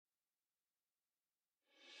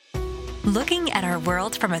Looking at our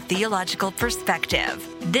world from a theological perspective.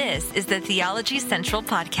 This is the Theology Central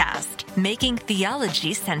Podcast, making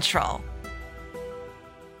theology central.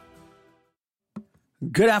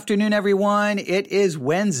 Good afternoon, everyone. It is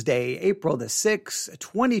Wednesday, April the 6th,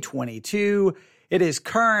 2022. It is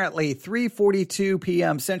currently 3:42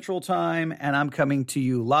 p.m. Central Time, and I'm coming to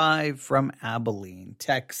you live from Abilene,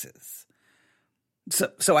 Texas.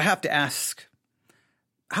 So I have to ask,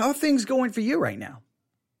 how are things going for you right now?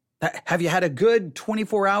 Have you had a good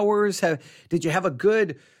 24 hours? Did you have a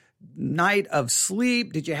good night of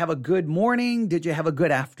sleep? Did you have a good morning? Did you have a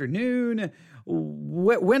good afternoon?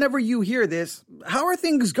 Whenever you hear this, how are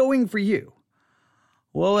things going for you?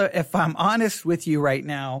 Well, if I'm honest with you right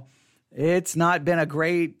now, it's not been a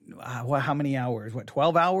great, how many hours?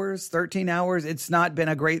 12 hours, 13 hours? It's not been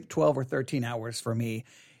a great 12 or 13 hours for me.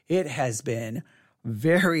 It has been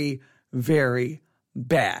very, very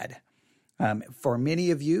bad. For many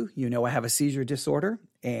of you, you know I have a seizure disorder,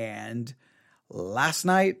 and last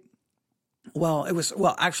night,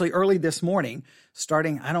 actually early this morning,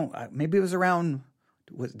 maybe it was around,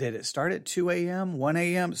 did it start at 2 a.m., 1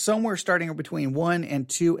 a.m., somewhere starting between 1 and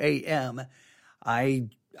 2 a.m., I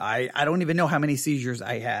don't even know how many seizures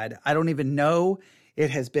I had. I don't even know. It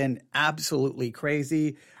has been absolutely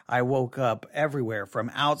crazy. I woke up everywhere from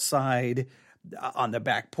outside, on the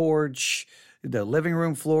back porch, the living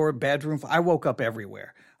room floor, bedroom. I woke up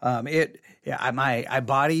everywhere. My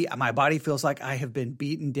body feels like I have been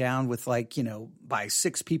beaten down with by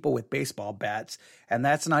 6 people with baseball bats. And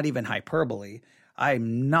that's not even hyperbole.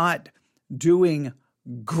 I'm not doing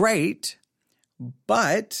great,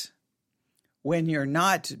 but when you're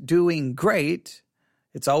not doing great,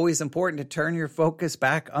 it's always important to turn your focus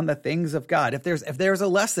back on the things of God. If there's a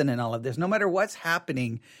lesson in all of this, no matter what's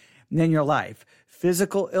happening in your life,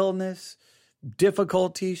 physical illness,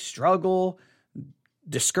 difficulty, struggle,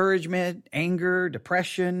 discouragement, anger,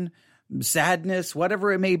 depression, sadness,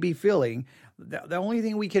 whatever it may be feeling, the only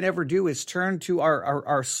thing we can ever do is turn to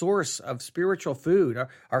our source of spiritual food,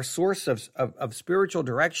 our source of spiritual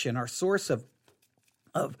direction, our source of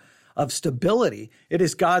stability. It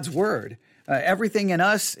is God's word. Everything in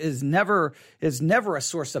us is never a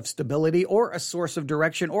source of stability or a source of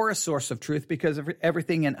direction or a source of truth, because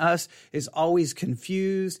everything in us is always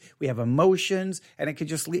confused. We have emotions, and it could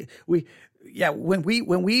just lead. When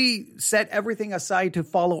we set everything aside to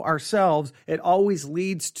follow ourselves, it always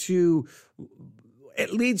leads to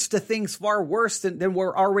things far worse than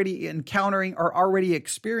we're already encountering or already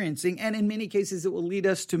experiencing, and in many cases, it will lead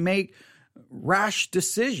us to make rash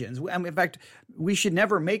decisions. In fact, we should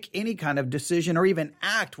never make any kind of decision or even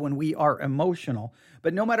act when we are emotional.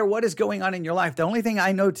 But no matter what is going on in your life, the only thing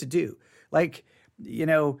I know to do,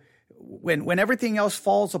 when everything else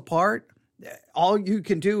falls apart, all you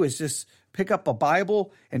can do is just pick up a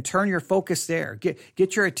Bible and turn your focus there.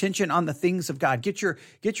 Get your attention on the things of God. Get your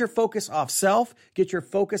focus off self. Get your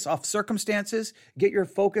focus off circumstances. Get your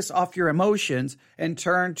focus off your emotions and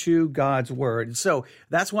turn to God's word. So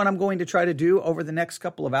that's what I'm going to try to do over the next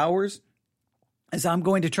couple of hours, is I'm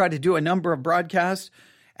going to try to do a number of broadcasts.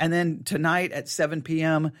 And then tonight at 7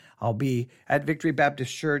 p.m., I'll be at Victory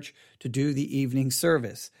Baptist Church to do the evening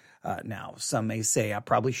service. Now, some may say I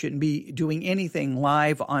probably shouldn't be doing anything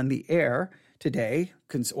live on the air today.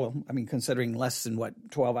 Considering less than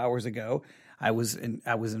 12 hours ago, I was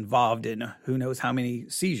involved in who knows how many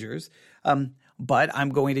seizures. But I'm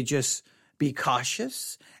going to just be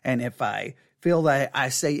cautious, and if I feel that I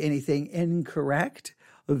say anything incorrect,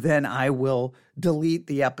 then I will delete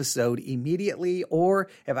the episode immediately. Or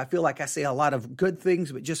if I feel like I say a lot of good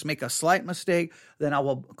things but just make a slight mistake, then I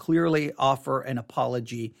will clearly offer an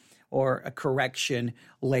apology or a correction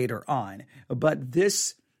later on. But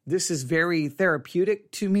this is very therapeutic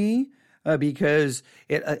to me because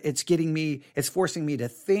it's forcing me to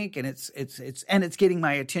think, and it's getting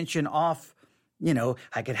my attention off.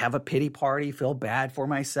 I could have a pity party, feel bad for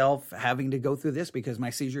myself having to go through this because my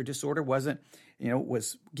seizure disorder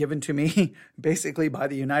was given to me basically by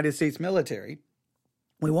the United States military.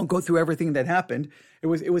 We won't go through everything that happened. It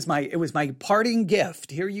was my parting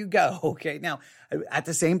gift. Here you go. Okay. Now, at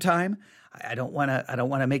the same time, I don't want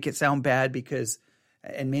to make it sound bad, because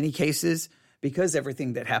in many cases, because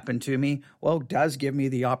everything that happened to me, does give me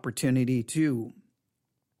the opportunity to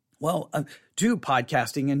do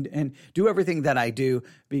podcasting and do everything that I do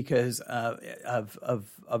because of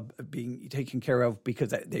being taken care of,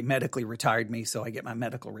 because they medically retired me. So I get my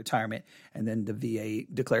medical retirement, and then the VA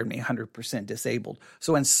declared me 100% disabled.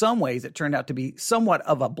 So in some ways it turned out to be somewhat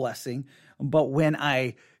of a blessing. But when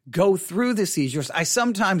I go through the seizures, I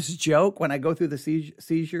sometimes joke when I go through the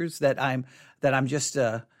seizures that I'm just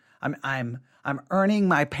I'm earning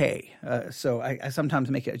my pay. So I sometimes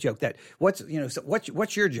make a joke that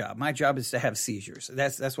what's your job? My job is to have seizures.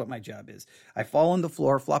 That's what my job is. I fall on the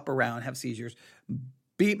floor, flop around, have seizures,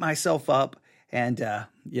 beat myself up, and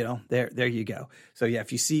there you go. So yeah,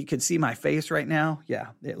 if you could see my face right now, yeah,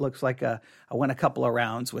 it looks like I went a couple of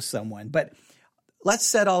rounds with someone. But let's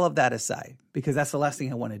set all of that aside, because that's the last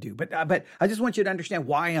thing I want to do. But I just want you to understand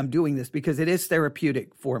why I'm doing this, because it is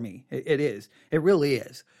therapeutic for me. It is. It really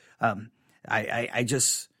is. I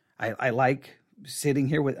like sitting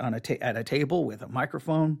here at a table with a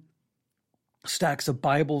microphone, stacks of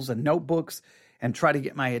Bibles and notebooks, and try to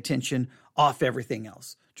get my attention off everything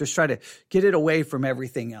else. Just try to get it away from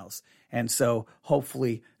everything else. And so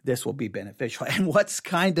hopefully this will be beneficial. And what's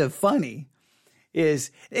kind of funny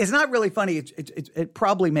is, it's not really funny. It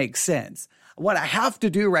probably makes sense. What I have to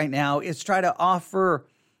do right now is try to offer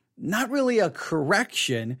not really a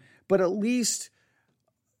correction, but at least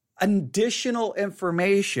additional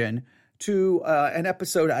information to an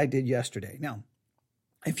episode I did yesterday. Now,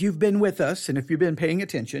 if you've been with us and if you've been paying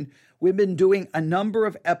attention, we've been doing a number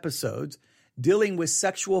of episodes dealing with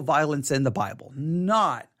sexual violence in the Bible.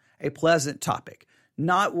 Not a pleasant topic,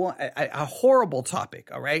 not a horrible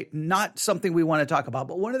topic, all right? Not something we want to talk about.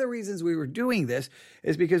 But one of the reasons we were doing this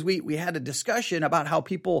is because we had a discussion about how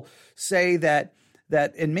people say that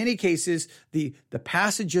in many cases, the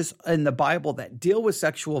passages in the Bible that deal with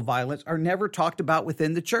sexual violence are never talked about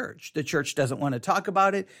within the church. The church doesn't want to talk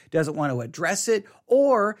about it, doesn't want to address it,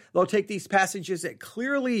 or they'll take these passages that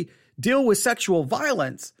clearly deal with sexual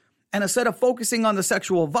violence, and instead of focusing on the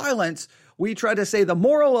sexual violence, we try to say the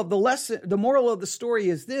moral of the lesson, the moral of the story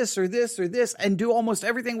is this or this or this, and do almost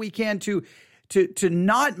everything we can to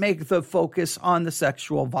not make the focus on the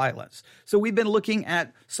sexual violence. So we've been looking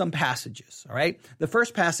at some passages, all right? The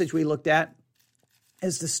first passage we looked at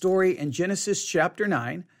is the story in Genesis chapter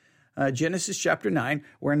 9,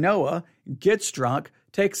 where Noah gets drunk,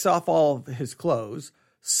 takes off all of his clothes.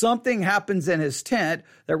 Something happens in his tent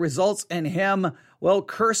that results in him,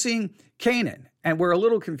 cursing Canaan. And we're a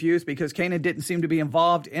little confused because Canaan didn't seem to be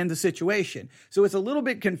involved in the situation. So it's a little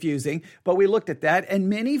bit confusing, but we looked at that. And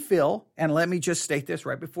many feel, and let me just state this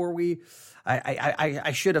right before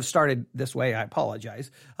I should have started this way. I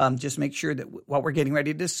apologize. Just make sure that what we're getting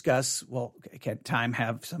ready to discuss at time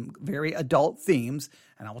have some very adult themes,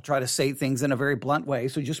 and I will try to say things in a very blunt way.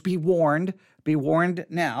 So just be warned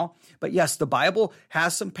now. But yes, the Bible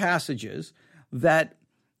has some passages that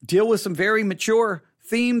deal with some very mature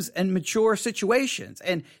themes and mature situations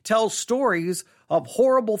and tell stories of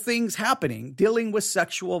horrible things happening, dealing with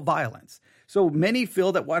sexual violence. So many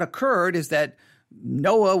feel that what occurred is that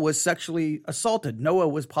Noah was sexually assaulted. Noah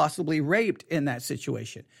was possibly raped in that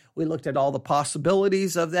situation. We looked at all the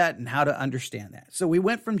possibilities of that and how to understand that. So we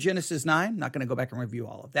went from Genesis 9, not going to go back and review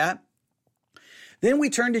all of that. Then we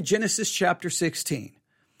turned to Genesis chapter 16,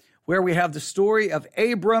 where we have the story of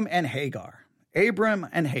Abram and Hagar.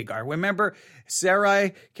 Remember,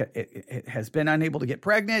 Sarai has been unable to get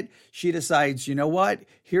pregnant. She decides, you know what?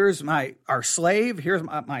 Here's my slave,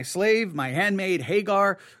 my handmaid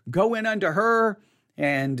Hagar. Go in unto her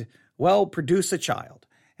and, produce a child.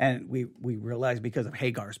 And we realize because of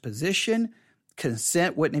Hagar's position,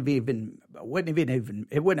 consent wouldn't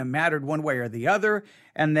have mattered one way or the other,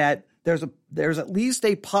 and that there's at least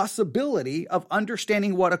a possibility of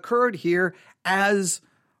understanding what occurred here as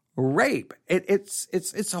rape.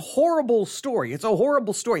 It's a horrible story. It's a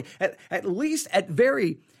horrible story. At least at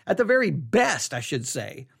the very best, I should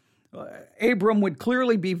say, Abram would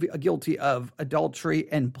clearly be guilty of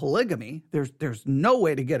adultery and polygamy. There's no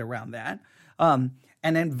way to get around that. And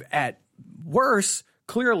then at worst,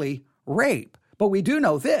 clearly rape. But we do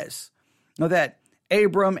know this, that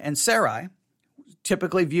Abram and Sarai,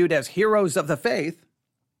 typically viewed as heroes of the faith,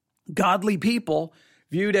 godly people,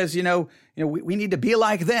 viewed as, we need to be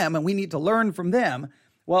like them and we need to learn from them.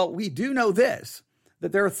 Well, we do know this,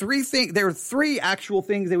 that there are three actual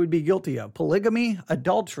things they would be guilty of: polygamy,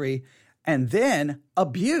 adultery, and then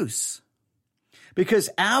abuse. Because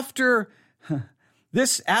after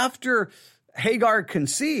Hagar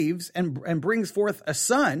conceives and brings forth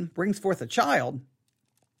a child,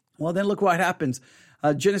 well, then look what happens.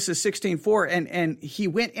 Genesis 16:4, and he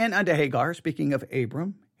went in unto Hagar, speaking of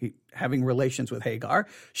Abram, having relations with Hagar.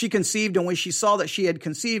 She conceived, and when she saw that she had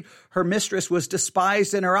conceived, her mistress was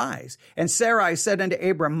despised in her eyes. And Sarai said unto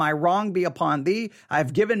Abram, My wrong be upon thee. I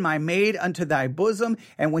have given my maid unto thy bosom.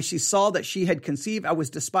 And when she saw that she had conceived, I was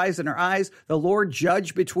despised in her eyes. The Lord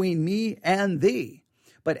judge between me and thee.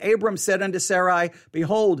 But Abram said unto Sarai,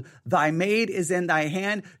 Behold, thy maid is in thy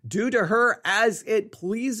hand. Do to her as it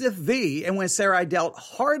pleaseth thee. And when Sarai dealt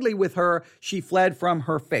hardly with her, she fled from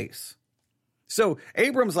her face. So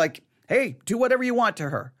Abram's like, hey, do whatever you want to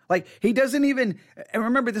her. Like, he doesn't even, and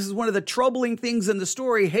remember, this is one of the troubling things in the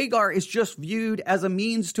story. Hagar is just viewed as a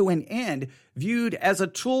means to an end, viewed as a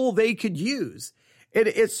tool they could use.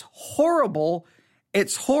 It's horrible.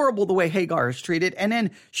 It's horrible the way Hagar is treated. And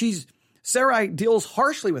then Sarai deals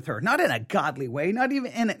harshly with her, not in a godly way, not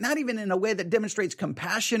even in a way that demonstrates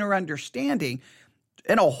compassion or understanding,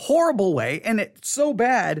 in a horrible way. And it's so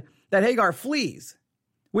bad that Hagar flees,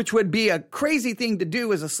 which would be a crazy thing to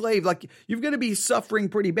do as a slave. Like, you're going to be suffering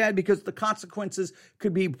pretty bad because the consequences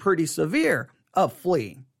could be pretty severe of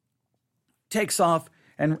fleeing. Takes off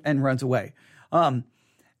and runs away.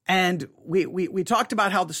 And we talked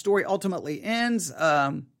about how the story ultimately ends.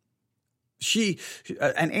 An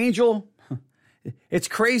angel, it's a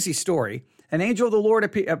crazy story. An angel of the Lord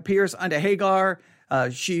appears unto Hagar.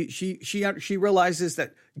 She realizes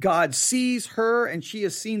that God sees her and she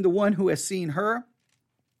has seen the one who has seen her,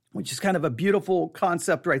 which is kind of a beautiful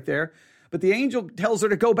concept right there. But the angel tells her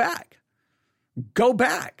to go back. Go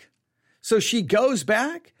back. So she goes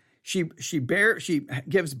back. She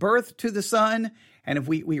gives birth to the son. And if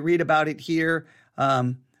we read about it here,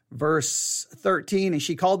 verse 13, and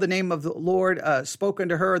she called the name of the Lord, spoke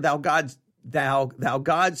unto her, thou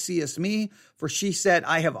God seest me. For she said,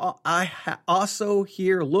 I also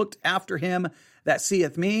here looked after him that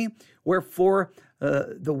seeth me. Wherefore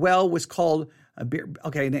the well was called,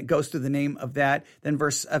 okay, and it goes to the name of that. Then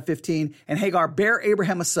verse 15, and Hagar bare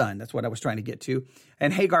Abraham a son. That's what I was trying to get to.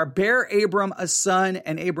 And Hagar bare Abram a son,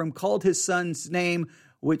 and Abram called his son's name,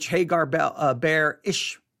 which Hagar bare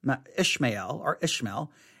Ishmael.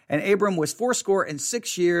 And Abram was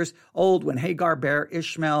 86 years old when Hagar bare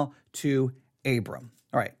Ishmael to Abram.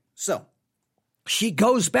 All right, so she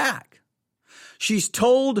goes back. She's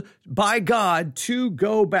told by God to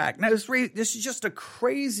go back. Now, this is just a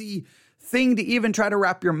crazy thing to even try to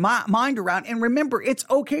wrap your mind around. And remember, it's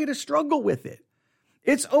okay to struggle with it.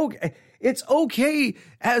 It's okay. It's okay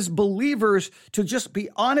as believers to just be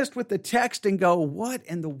honest with the text and go, what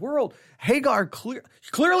in the world? Hagar,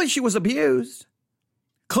 clearly she was abused.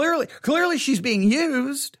 Clearly she's being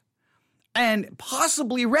used and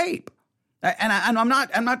possibly rape. And I'm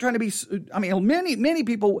not trying to be, many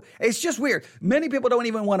people, it's just weird. Many people don't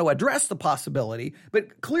even want to address the possibility,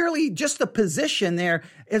 but clearly just the position there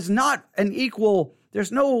is not an equal,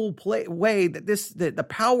 there's no way that the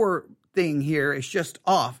power thing here is just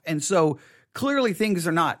off. And so clearly things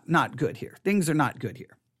are not good here. Things are not good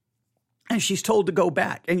here. And she's told to go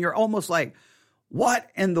back. And you're almost like, what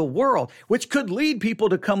in the world? Which could lead people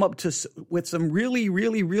to come up with some really,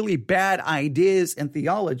 really, really bad ideas and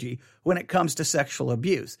theology when it comes to sexual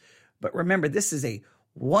abuse. But remember, this is a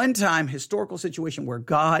one-time historical situation where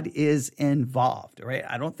God is involved, right?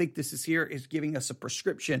 I don't think this is giving us a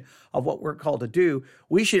prescription of what we're called to do.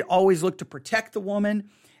 We should always look to protect the woman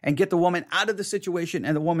and get the woman out of the situation,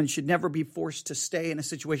 and the woman should never be forced to stay in a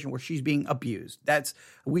situation where she's being abused.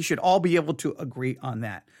 We should all be able to agree on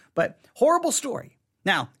that. But horrible story.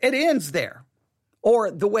 Now, it ends there. Or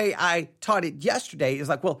the way I taught it yesterday is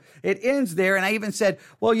like, well, it ends there. And I even said,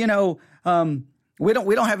 well, we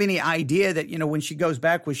don't have any idea that, when she goes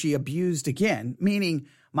back, was she abused again? Meaning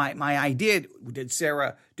my idea, did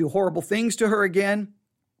Sarah do horrible things to her again?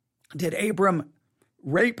 Did Abram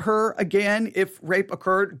rape her again? If rape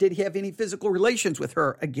occurred, did he have any physical relations with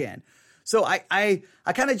her again? So I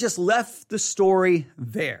kind of just left the story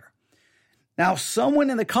there. Now, someone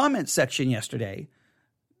in the comment section yesterday,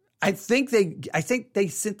 I think they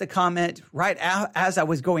sent the comment right as I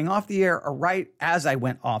was going off the air or right as I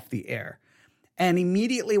went off the air. And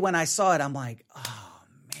immediately when I saw it, I'm like, oh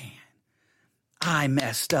man, I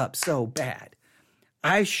messed up so bad.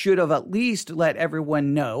 I should have at least let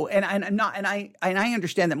everyone know. And I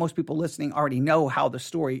understand that most people listening already know how the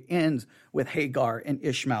story ends with Hagar and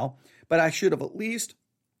Ishmael, but I should have at least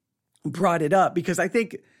brought it up because I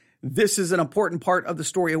think this is an important part of the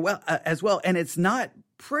story as well. And it's not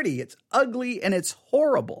pretty, it's ugly, and it's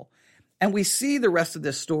horrible. And we see the rest of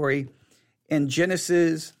this story in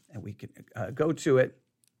Genesis, and we can go to it.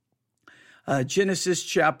 Genesis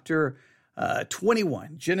chapter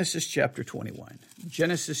 21. Genesis chapter 21.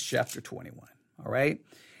 Genesis chapter 21. All right.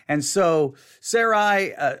 And so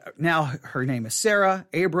Sarai, now her name is Sarah,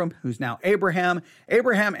 Abram, who's now Abraham.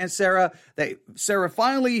 Abraham and Sarah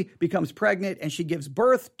finally becomes pregnant and she gives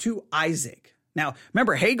birth to Isaac. Now,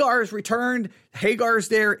 remember, Hagar's returned. Hagar's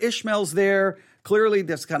there. Ishmael's there. clearly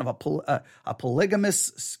this kind of a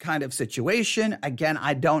polygamous kind of situation. Again,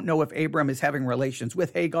 I don't know if Abram is having relations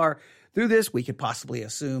with Hagar through this. We could possibly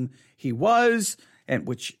assume he was, and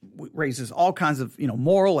which raises all kinds of,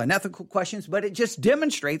 moral and ethical questions, but it just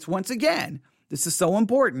demonstrates once again, this is so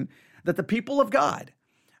important, that the people of God,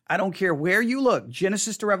 I don't care where you look,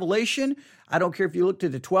 Genesis to Revelation, I don't care if you look to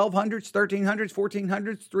the 1200s, 1300s,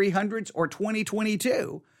 1400s, 300s, or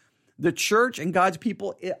 2022, the church and God's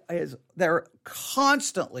people, they're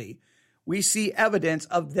constantly, we see evidence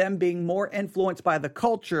of them being more influenced by the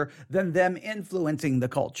culture than them influencing the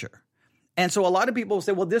culture. And so a lot of people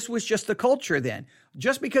say, well, this was just the culture then.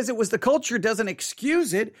 Just because it was the culture doesn't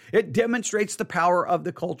excuse it. It demonstrates the power of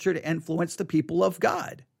the culture to influence the people of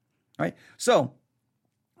God, right? So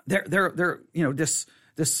this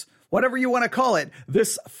whatever you want to call it,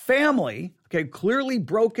 this family, okay, clearly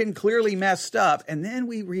broken, clearly messed up. And then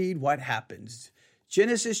we read what happens.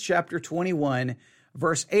 Genesis chapter 21,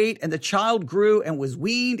 verse 8, and the child grew and was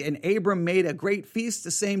weaned, and Abram made a great feast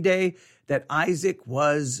the same day that Isaac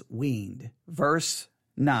was weaned. Verse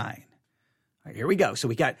 9. All right, here we go. So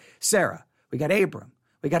we got Sarah, we got Abram,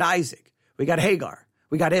 we got Isaac, we got Hagar,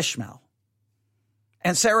 we got Ishmael.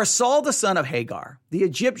 And Sarah saw the son of Hagar, the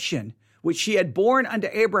Egyptian, which she had borne unto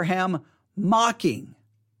Abraham, mocking.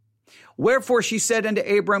 Wherefore she said unto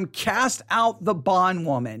Abram, cast out the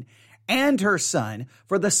bondwoman and her son,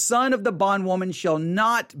 for the son of the bondwoman shall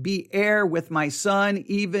not be heir with my son,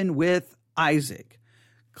 even with Isaac.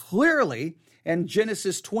 Clearly, in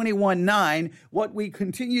Genesis 21:9, what we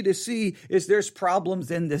continue to see is there's problems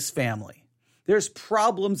in this family. There's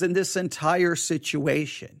problems in this entire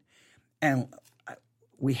situation. And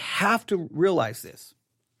we have to realize this.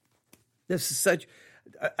 This is such,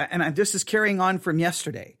 and this is carrying on from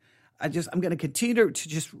yesterday. I'm going to continue to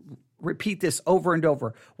just repeat this over and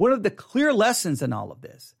over. One of the clear lessons in all of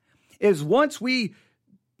this is once we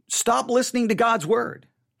stop listening to God's word,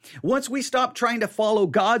 once we stop trying to follow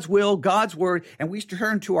God's will, God's word, and we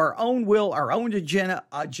turn to our own will, our own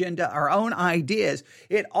agenda, our own ideas,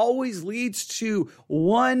 it always leads to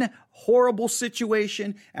one horrible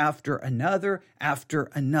situation after another, after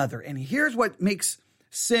another. And here's what makes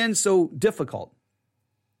sin so difficult.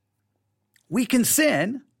 We can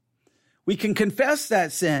sin. We can confess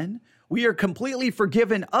that sin. We are completely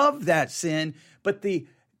forgiven of that sin, but the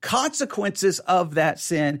consequences of that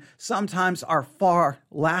sin sometimes are far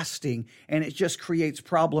lasting, and it just creates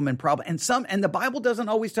problem. And the Bible doesn't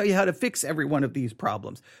always tell you how to fix every one of these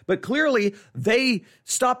problems. But clearly they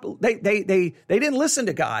didn't listen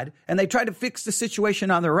to God, and they tried to fix the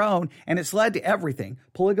situation on their own, and it's led to everything: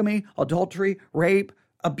 polygamy, adultery, rape,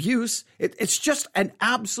 abuse. It's just an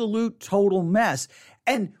absolute total mess.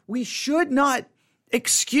 And we should not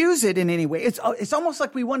excuse it in any way. It's almost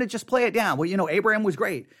like we want to just play it down. Well, Abraham was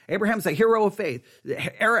great. Abraham's a hero of faith.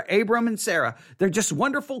 Abram and Sarah, they're just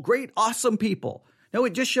wonderful, great, awesome people. No,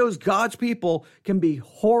 it just shows God's people can be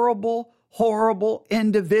horrible, horrible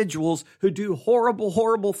individuals who do horrible,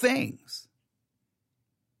 horrible things.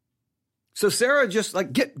 So Sarah just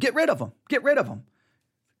get rid of them. Get rid of them.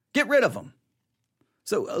 Get rid of them.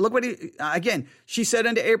 So look what she said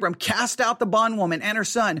unto Abram, cast out the bondwoman and her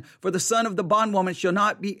son, for the son of the bondwoman shall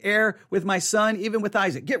not be heir with my son, even with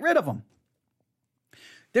Isaac. Get rid of them.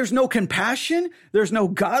 There's no compassion. There's no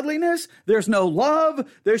godliness. There's no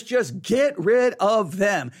love. There's just get rid of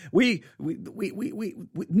them. We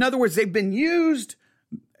in other words, they've been used,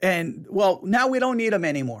 and now we don't need them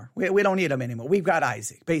anymore. We don't need them anymore. We've got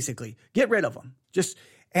Isaac, basically. Get rid of them.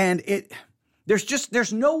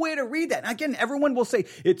 There's no way to read that. And again, everyone will say,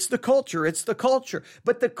 it's the culture.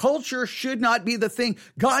 But the culture should not be the thing.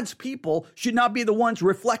 God's people should not be the ones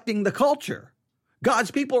reflecting the culture.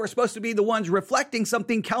 God's people are supposed to be the ones reflecting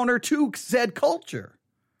something counter to said culture.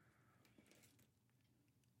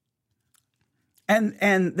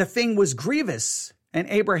 And the thing was grievous in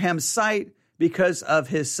Abraham's sight because of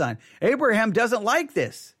his son. Abraham doesn't like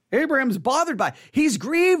this. Abraham's bothered by it. He's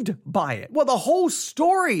grieved by it. Well, the whole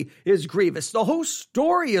story is grievous. The whole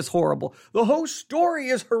story is horrible. The whole story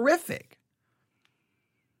is horrific.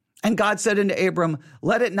 And God said unto Abram,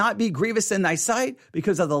 let it not be grievous in thy sight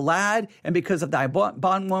because of the lad and because of thy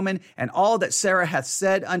bondwoman and all that Sarah hath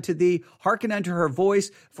said unto thee. Hearken unto her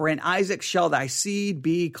voice, for in Isaac shall thy seed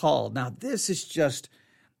be called. Now, this is just,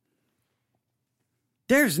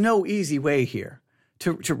 there's no easy way here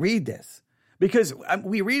to read this. Because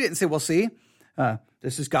we read it and say, well, see,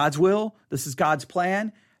 this is God's will. This is God's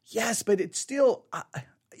plan. Yes, but it's still,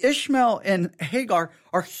 Ishmael and Hagar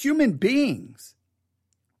are human beings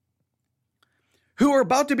who are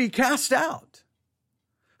about to be cast out,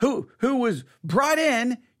 who was brought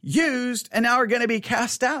in, used, and now are going to be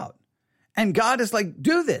cast out. And God is like,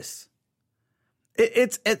 do this.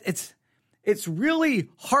 It's really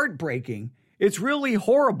heartbreaking. It's really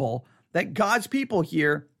horrible that God's people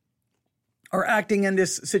here are acting in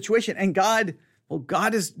this situation. And God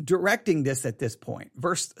is directing this at this point.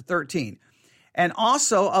 Verse 13. And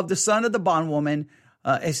also of the son of the bondwoman,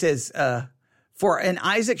 it says, for in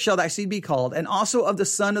Isaac shall thy seed be called, and also of the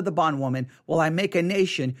son of the bondwoman will I make a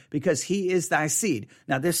nation, because he is thy seed.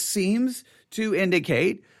 Now this seems to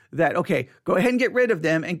indicate that, okay, go ahead and get rid of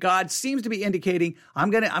them. And God seems to be indicating,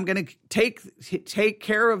 I'm gonna take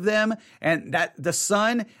care of them, and that the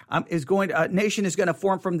son a nation is going to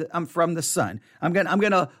form from the son. I'm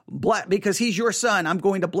gonna bless, because he's your son. I'm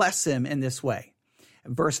going to bless him in this way.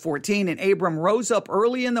 Verse 14, and Abram rose up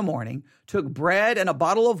early in the morning, took bread and a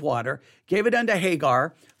bottle of water, gave it unto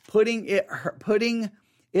Hagar, putting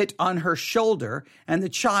it on her shoulder and the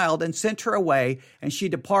child, and sent her away, and she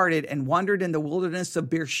departed and wandered in the wilderness of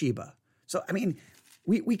Beersheba. So, I mean,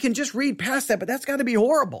 we can just read past that, but that's got to be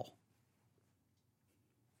horrible.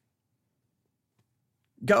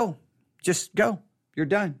 Go. Just go. You're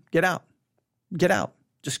done. Get out. Get out.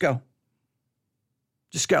 Just go.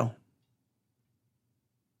 Just go.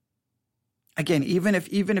 Again, even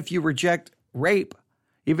if you reject rape,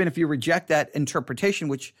 even if you reject that interpretation,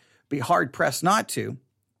 which be hard pressed not to,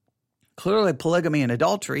 clearly polygamy and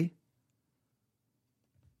adultery.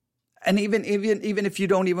 And even if you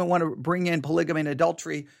don't even want to bring in polygamy and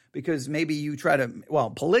adultery, because maybe you try to,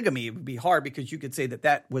 polygamy would be hard, because you could say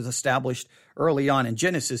that was established early on in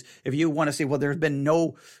Genesis. If you want to say, there's been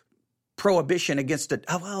no prohibition against it,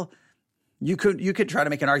 you could try to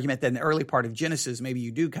make an argument that in the early part of Genesis, maybe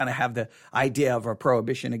you do kind of have the idea of a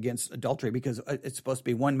prohibition against adultery, because it's supposed to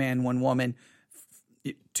be one man, one woman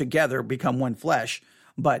together become one flesh.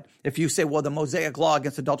 But if you say, the Mosaic law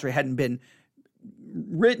against adultery hadn't been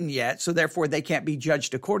written yet, so therefore they can't be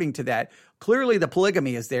judged according to that, clearly the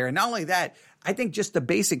polygamy is there. And not only that, I think just the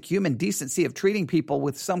basic human decency of treating people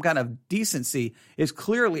with some kind of decency is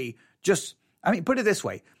clearly put it this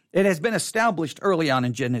way. It has been established early on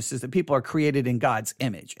in Genesis that people are created in God's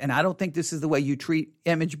image. And I don't think this is the way you treat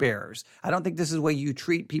image bearers. I don't think this is the way you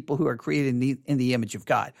treat people who are created in the image of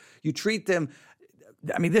God. You treat them,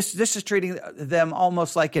 this is treating them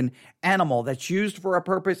almost like an animal that's used for a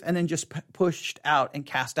purpose and then just pushed out and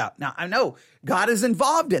cast out. Now, I know God is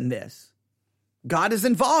involved in this. God is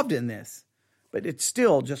involved in this, but it's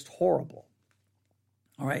still just horrible.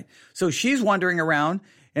 All right. So she's wandering around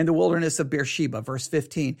in the wilderness of Beersheba, verse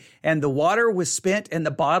 15. And the water was spent in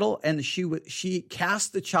the bottle, and she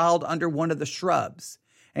cast the child under one of the shrubs.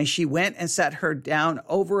 And she went and sat her down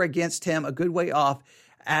over against him a good way off,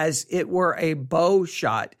 as it were a bow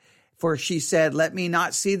shot. For she said, let me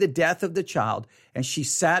not see the death of the child. And she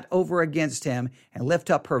sat over against him and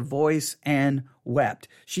lifted up her voice and wept.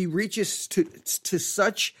 She reaches to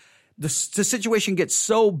such, the situation gets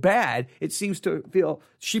so bad, it seems to feel,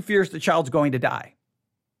 she fears the child's going to die.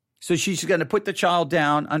 So she's going to put the child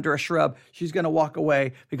down under a shrub. She's going to walk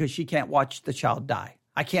away because she can't watch the child die.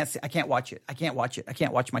 I can't watch it. I can't watch it. I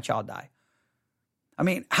can't watch my child die. I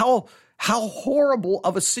mean, how horrible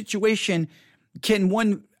of a situation can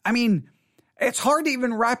one, it's hard to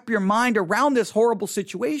even wrap your mind around this horrible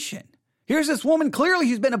situation. Here's this woman, clearly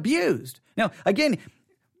who's been abused. Now, again,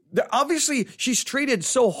 obviously she's treated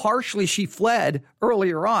so harshly, she fled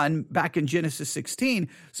earlier on back in Genesis 16.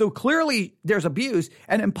 So clearly there's abuse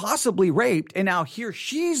and impossibly raped. And now here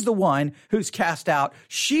she's the one who's cast out.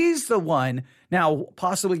 She's the one now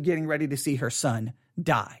possibly getting ready to see her son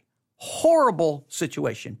die. Horrible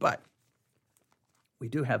situation. But we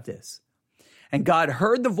do have this. And God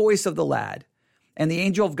heard the voice of the lad, and the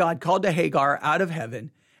angel of God called to Hagar out of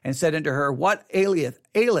heaven and said unto her, what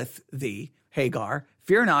aileth thee, Hagar?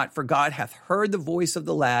 Fear not, for God hath heard the voice of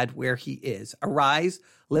the lad where he is. Arise,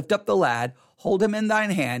 lift up the lad, hold him in thine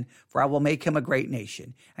hand, for I will make him a great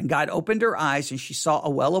nation. And God opened her eyes, and she saw a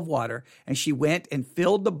well of water, and she went and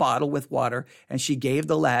filled the bottle with water, and she gave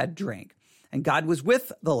the lad drink. And God was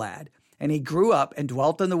with the lad, and he grew up and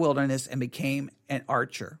dwelt in the wilderness and became an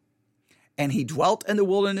archer. And he dwelt in the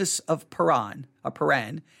wilderness of Paran,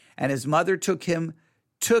 and his mother took him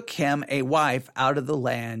a wife out of the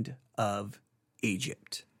land of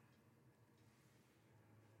Egypt.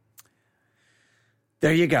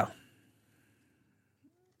 There you go.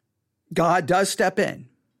 God does step in.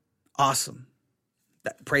 Awesome.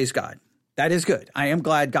 Praise God. That is good. I am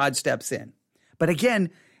glad God steps in. But again,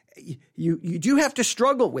 you do have to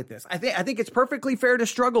struggle with this. I think it's perfectly fair to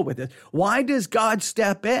struggle with this. Why does God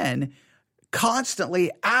step in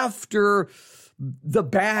constantly after the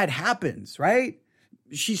bad happens, right?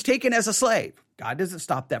 She's taken as a slave. God doesn't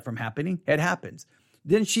stop that from happening. It happens.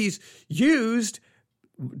 Then she's used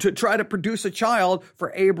to try to produce a child for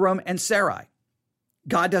Abram and Sarai.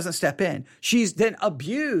 God doesn't step in. She's then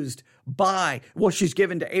abused she's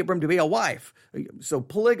given to Abram to be a wife. So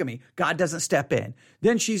polygamy, God doesn't step in.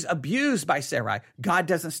 Then she's abused by Sarai. God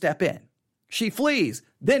doesn't step in. She flees.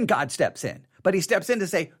 Then God steps in. But he steps in to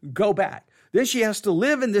say, go back. Then she has to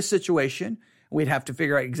live in this situation. We'd have to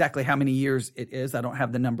figure out exactly how many years it is. I don't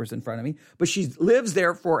have the numbers in front of me. But she lives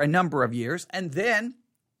there for a number of years. And then,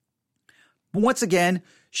 once again,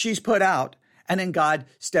 she's put out. And then God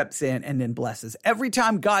steps in and then blesses. Every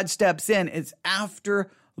time God steps in, it's after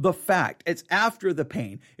the fact. It's after the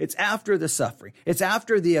pain. It's after the suffering. It's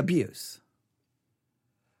after the abuse.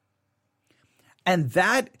 And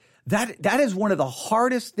that is one of the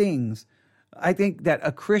hardest things, I think, that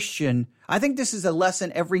a Christian, I think this is a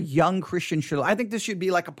lesson every young Christian should, I think this should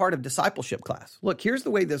be like a part of discipleship class. Look, here's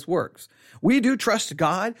the way this works. We do trust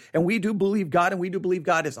God, and we do believe God, and we do believe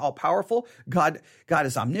God is all powerful. God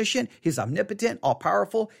is omniscient. He's omnipotent, all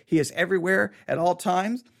powerful. He is everywhere at all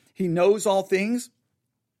times. He knows all things.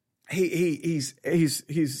 He's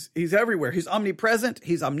everywhere. He's omnipresent.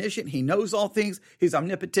 He's omniscient. He knows all things. He's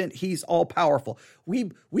omnipotent. He's all powerful.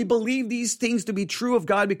 We believe these things to be true of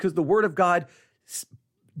God because the Word of God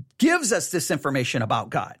gives us this information about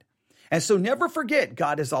God. And so never forget,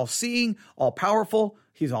 God is all seeing, all powerful.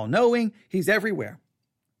 He's all knowing. He's everywhere.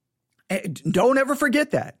 And don't ever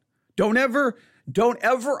forget that. Don't ever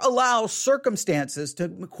allow circumstances to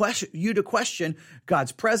question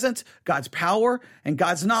God's presence, God's power, and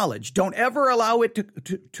God's knowledge. Don't ever allow it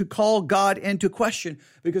to call God into question,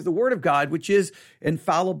 because the Word of God, which is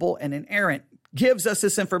infallible and inerrant, gives us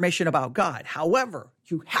this information about God. However,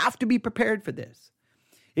 you have to be prepared for this.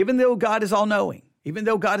 Even though God is all-knowing, even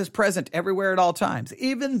though God is present everywhere at all times,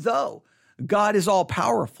 even though God is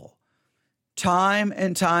all-powerful, time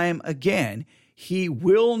and time again, He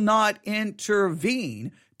will not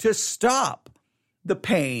intervene to stop the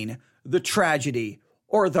pain, the tragedy,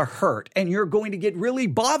 or the hurt. And you're going to get really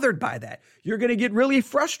bothered by that. You're going to get really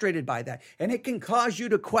frustrated by that. And it can cause you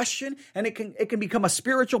to question, and it can become a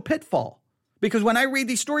spiritual pitfall. Because when I read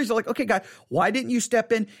these stories, they're like, okay, God, why didn't you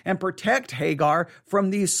step in and protect Hagar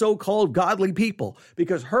from these so-called godly people?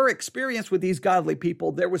 Because her experience with these godly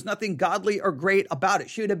people, there was nothing godly or great about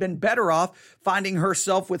it. She would have been better off finding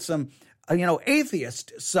herself with some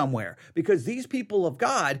atheist somewhere, because these people of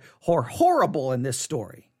God are horrible in this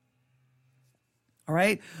story. All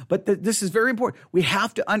right. But this is very important. We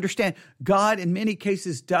have to understand God in many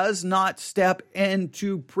cases does not step in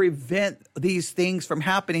to prevent these things from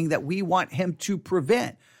happening that we want Him to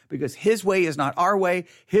prevent, because His way is not our way.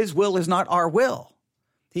 His will is not our will.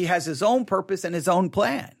 He has His own purpose and His own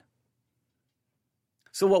plan.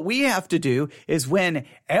 So what we have to do is when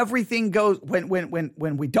everything goes, when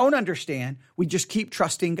we don't understand, we just keep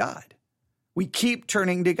trusting God. We keep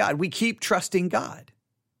turning to God. We keep trusting God.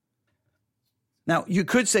 Now, you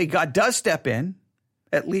could say God does step in,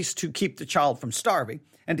 at least to keep the child from starving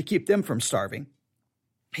and to keep them from starving.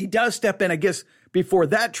 He does step in, I guess, before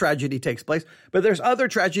that tragedy takes place, but there's other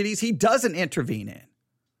tragedies He doesn't intervene in.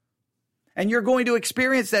 And you're going to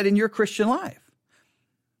experience that in your Christian life.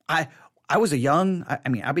 I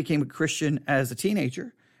became a Christian as a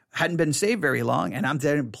teenager, hadn't been saved very long, and I'm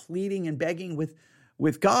there pleading and begging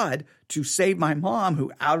with God to save my mom,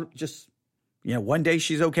 who one day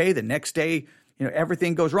she's okay, the next day,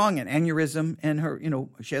 everything goes wrong, an aneurysm in her,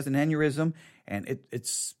 she has an aneurysm, and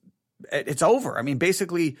it's over. I mean,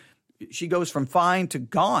 basically, she goes from fine to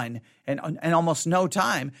gone in almost no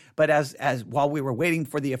time. But as while we were waiting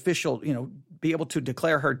for the official, be able to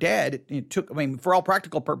declare her dead, it took, for all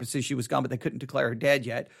practical purposes, she was gone, but they couldn't declare her dead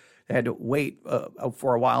yet. They had to wait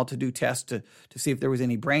for a while to do tests to see if there was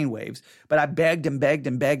any brain waves. But I begged and begged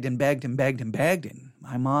and begged and begged and begged and begged. And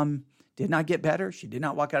my mom did not get better. She did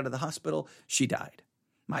not walk out of the hospital. She died.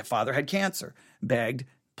 My father had cancer. Begged,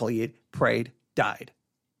 pleaded, prayed, died.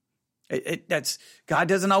 That's God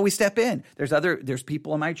doesn't always step in. There's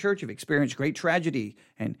people in my church who've experienced great tragedy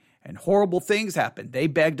and horrible things happen. They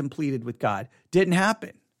begged and pleaded with God. Didn't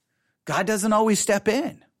happen. God doesn't always step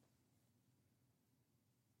in.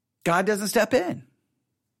 God doesn't step in.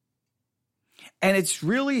 And it's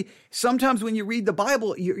really, sometimes when you read the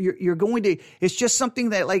Bible, you're going to, it's just something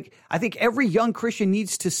that, I think every young Christian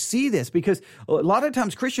needs to see this, because a lot of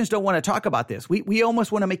times Christians don't want to talk about this. We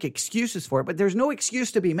almost want to make excuses for it, but there's no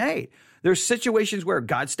excuse to be made. There's situations where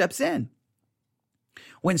God steps in.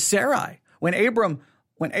 When Abram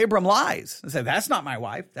lies and said, that's not my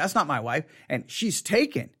wife, and she's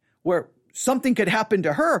taken, where something could happen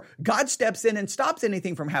to her, God steps in and stops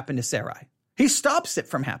anything from happening to Sarai. He stops it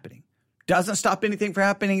from happening. Doesn't stop anything from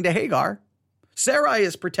happening to Hagar. Sarai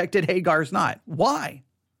is protected, Hagar's not. Why?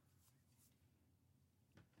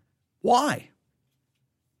 Why?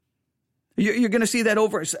 You're going to see that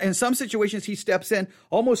over. In some situations, he steps in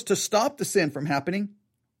almost to stop the sin from happening.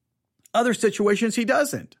 Other situations, he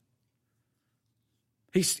doesn't.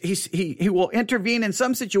 He will intervene in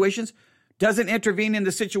some situations, doesn't intervene in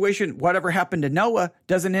the situation. Whatever happened to Noah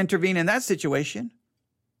doesn't intervene in that situation.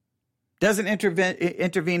 Doesn't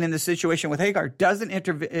intervene in the situation with Hagar, doesn't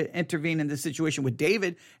intervene in the situation with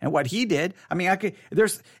David and what he did. I mean,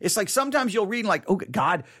 it's like sometimes you'll read like, oh,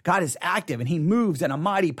 God is active and he moves in a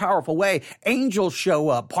mighty, powerful way. Angels show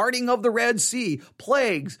up, parting of the Red Sea,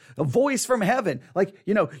 plagues, a voice from heaven. Like,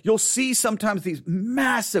 you'll see sometimes these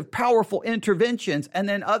massive, powerful interventions. And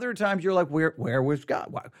then other times you're like, where was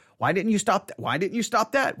God? Why didn't you stop that? Why didn't you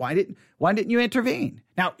stop that? Why didn't you intervene?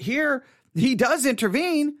 Now here he does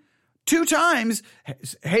intervene. 2 times,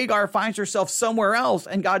 Hagar finds herself somewhere else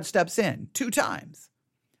and God steps in 2 times.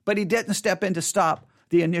 But he didn't step in to stop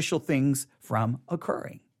the initial things from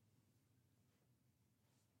occurring.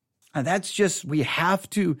 And that's just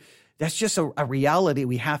a reality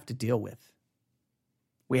we have to deal with.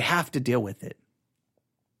 We have to deal with it.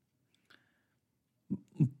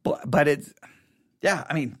 But it's,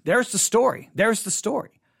 there's the story. There's the story.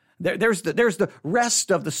 There's the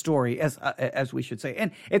rest of the story, as we should say.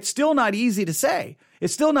 And it's still not easy to say.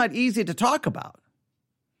 It's still not easy to talk about.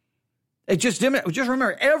 Just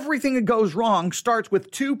remember, everything that goes wrong starts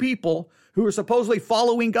with 2 people who are supposedly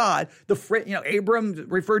following God. Abram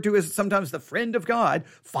referred to as sometimes the friend of God,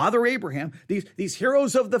 Father Abraham, these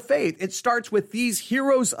heroes of the faith. It starts with these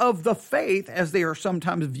heroes of the faith, as they are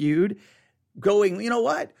sometimes viewed, going, you know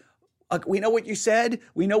what? We know what you said.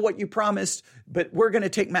 We know what you promised, but we're going to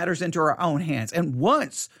take matters into our own hands. And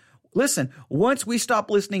once we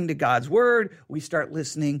stop listening to God's word, we start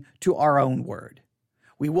listening to our own word.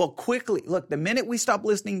 We will quickly, the minute we stop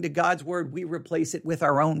listening to God's word, we replace it with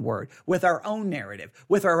our own word, with our own narrative,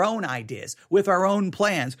 with our own ideas, with our own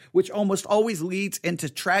plans, which almost always leads into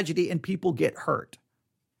tragedy and people get hurt.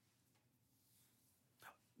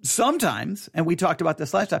 Sometimes, and we talked about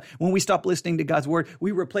this last time, when we stop listening to God's word,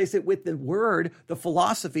 we replace it with the word, the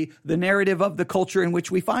philosophy, the narrative of the culture in which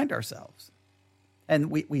we find ourselves. And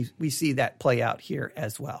we see that play out here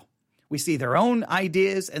as well. We see their own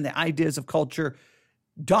ideas and the ideas of culture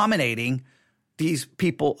dominating these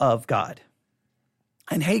people of God.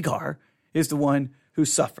 And Hagar is the one who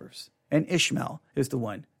suffers, and Ishmael is the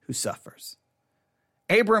one who suffers.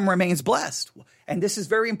 Abram remains blessed. And this is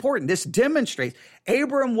very important. This demonstrates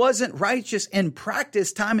Abram wasn't righteous in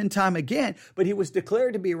practice time and time again, but he was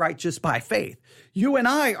declared to be righteous by faith. You and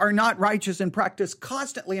I are not righteous in practice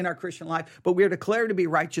constantly in our Christian life, but we are declared to be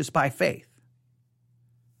righteous by faith.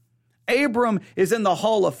 Abram is in the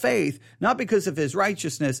hall of faith, not because of his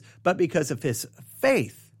righteousness, but because of his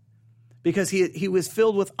faith, because he was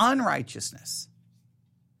filled with unrighteousness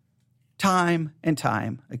time and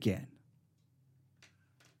time again.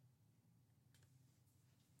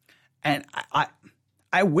 And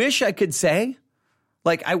I wish I could say,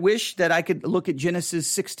 I wish that I could look at Genesis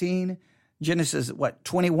 16, Genesis,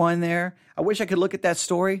 21 there. I wish I could look at that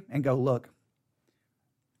story and go, look,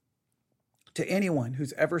 to anyone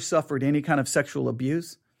who's ever suffered any kind of sexual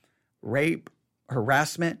abuse, rape,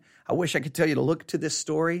 harassment, I wish I could tell you to look to this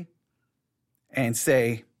story and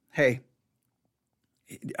say, hey,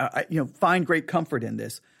 find great comfort in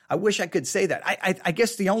this. I wish I could say that. I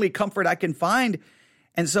guess the only comfort I can find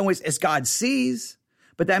in some ways is God sees,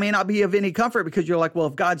 but that may not be of any comfort because you're like, well,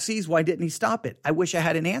 if God sees, why didn't he stop it? I wish I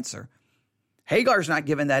had an answer. Hagar's not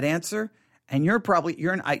given that answer. And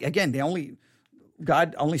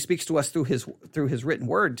God only speaks to us through his written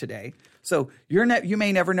word today. So you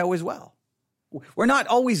may never know as well. We're not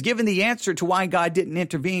always given the answer to why God didn't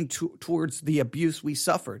intervene towards the abuse we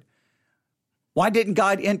suffered. Why didn't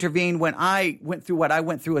God intervene when I went through what I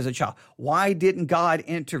went through as a child? Why didn't God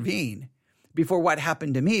intervene before what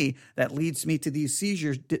happened to me that leads me to these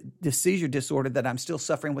seizures, the seizure disorder that I'm still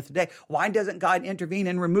suffering with today? Why doesn't God intervene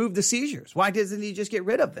and remove the seizures? Why doesn't he just get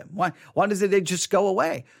rid of them? Why doesn't it just go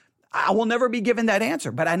away? I will never be given that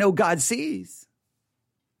answer, but I know God sees.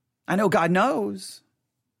 I know God knows.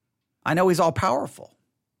 I know he's all powerful.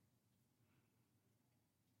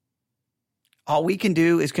 All we can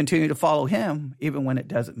do is continue to follow him, even when it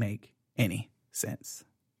doesn't make any sense.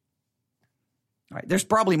 All right, there's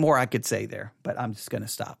probably more I could say there, but I'm just going to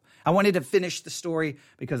stop. I wanted to finish the story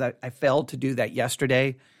because I failed to do that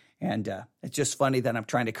yesterday, and it's just funny that I'm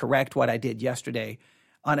trying to correct what I did yesterday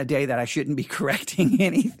on a day that I shouldn't be correcting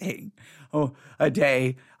anything. Oh, a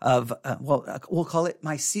day of, we'll call it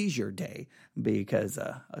my seizure day because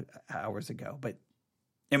hours ago. But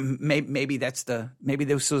And maybe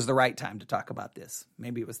this was the right time to talk about this.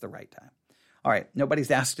 Maybe it was the right time. All right,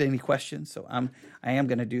 nobody's asked any questions, so I am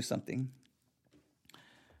going to do something,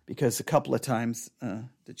 because a couple of times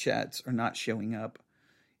the chats are not showing up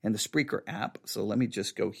in the Spreaker app. So let me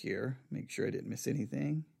just go here, make sure I didn't miss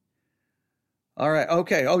anything. All right,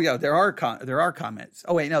 okay. Oh yeah, there are comments.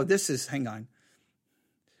 Oh wait, no, hang on.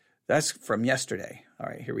 That's from yesterday. All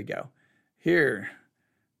right, here we go.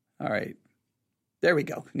 All right. There we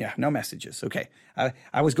go. Yeah, no messages. Okay.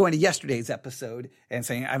 I was going to yesterday's episode and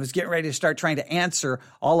saying I was getting ready to start trying to answer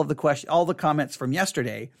all the comments from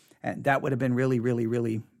yesterday. And that would have been really, really,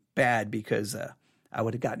 really bad, because I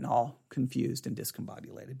would have gotten all confused and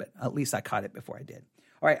discombobulated. But at least I caught it before I did.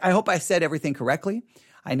 All right. I hope I said everything correctly.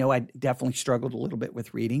 I know I definitely struggled a little bit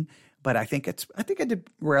with reading, but I think I did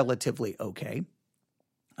relatively okay.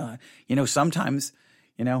 Sometimes,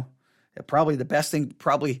 probably the best thing,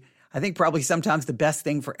 sometimes the best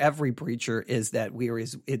thing for every preacher is that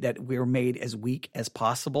we're made as weak as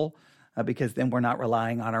possible, because then we're not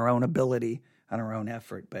relying on our own ability, on our own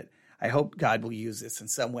effort. But I hope God will use this in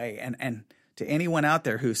some way. And to anyone out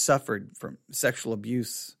there who suffered from sexual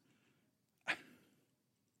abuse,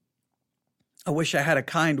 I wish I had a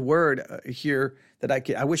kind word here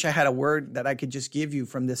I wish I had a word that I could just give you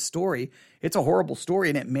from this story. It's a horrible story,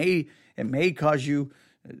 and it may cause you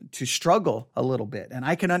to struggle a little bit. And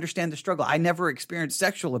I can understand the struggle. I never experienced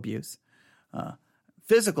sexual abuse,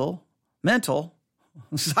 physical, mental,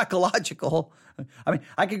 psychological. I mean,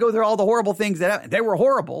 I could go through all the horrible things that happened. They were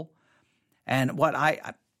horrible. And what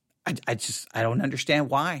I don't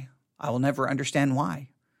understand why. I will never understand why.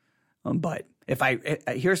 But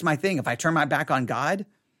here's my thing. If I turn my back on God,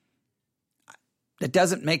 that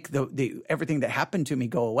doesn't make the everything that happened to me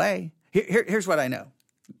go away. Here's what I know.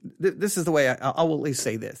 This is the way I will at least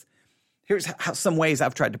say this. Here's some ways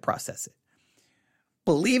I've tried to process it.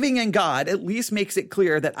 Believing in God at least makes it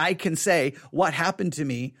clear that I can say what happened to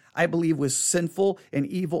me I believe was sinful and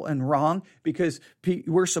evil and wrong, because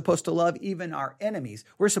we're supposed to love even our enemies.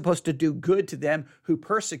 We're supposed to do good to them who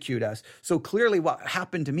persecute us. So clearly what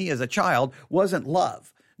happened to me as a child wasn't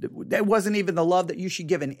love. That wasn't even the love that you should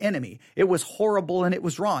give an enemy. It was horrible and it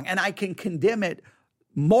was wrong. And I can condemn it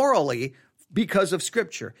morally because of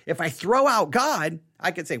Scripture. If I throw out God, I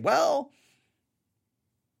can say, well,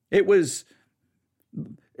 it was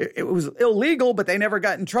illegal, but they never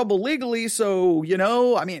got in trouble legally. So,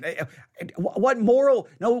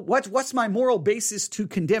 what's my moral basis to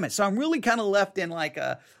condemn it? So I'm really kind of left in like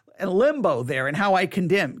a limbo there in how I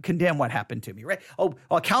condemn what happened to me, right? Oh,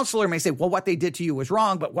 a counselor may say, well, what they did to you was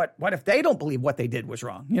wrong, but what if they don't believe what they did was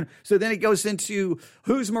wrong? So then it goes into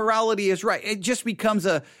whose morality is right. It just becomes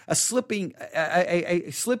a slippery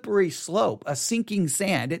slope, a sinking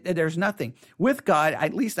sand. There's nothing. With God,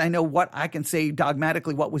 at least I know what I can say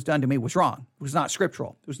dogmatically what was done to me was wrong. It was not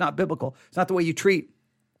scriptural. It was not biblical. It's not the way you treat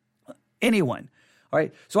anyone. All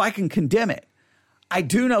right. So I can condemn it. I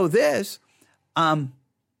do know this.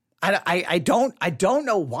 I don't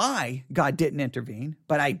know why God didn't intervene,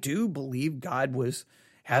 but I do believe God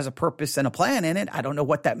has a purpose and a plan in it. I don't know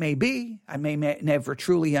what that may be. I may never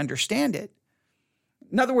truly understand it.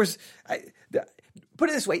 In other words,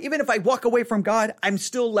 put it this way, even if I walk away from God, I'm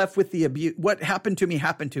still left with the abuse. What happened to me,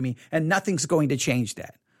 and nothing's going to change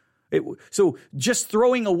that. So just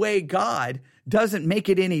throwing away God doesn't make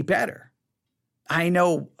it any better. I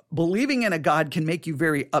know believing in a God can make you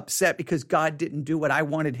very upset because God didn't do what I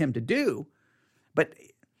wanted him to do. But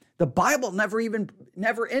the Bible never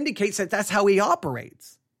indicates that that's how he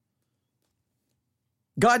operates.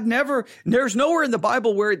 There's nowhere in the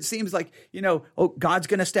Bible where it seems like, God's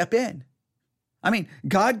going to step in. I mean,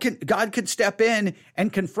 God could step in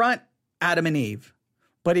and confront Adam and Eve,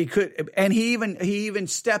 but he even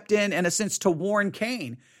stepped in a sense to warn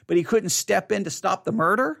Cain, but he couldn't step in to stop the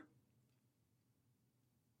murder.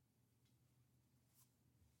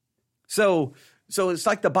 So it's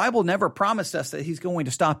like the Bible never promised us that he's going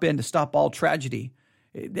to stop in to stop all tragedy.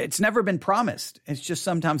 It's never been promised. It's just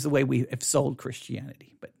sometimes the way we have sold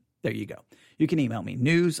Christianity. But there you go. You can email me,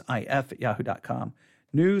 newsif@yahoo.com,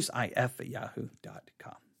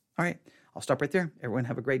 newsif@yahoo.com. All right, I'll stop right there. Everyone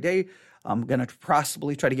have a great day. I'm going to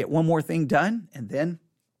possibly try to get one more thing done, and then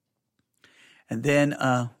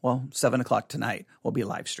 7 o'clock tonight, we'll be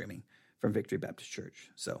live streaming from Victory Baptist Church.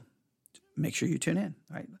 So make sure you tune in,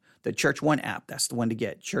 all right? The Church One app, that's the one to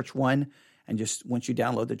get. Church One, and just once you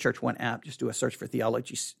download the Church One app, just do a search for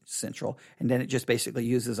Theology Central, and then it just basically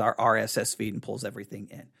uses our RSS feed and pulls everything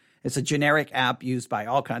in. It's a generic app used by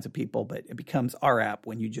all kinds of people, but it becomes our app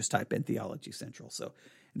when you just type in Theology Central. So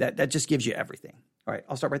that just gives you everything. All right,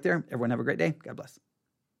 I'll start right there. Everyone have a great day. God bless.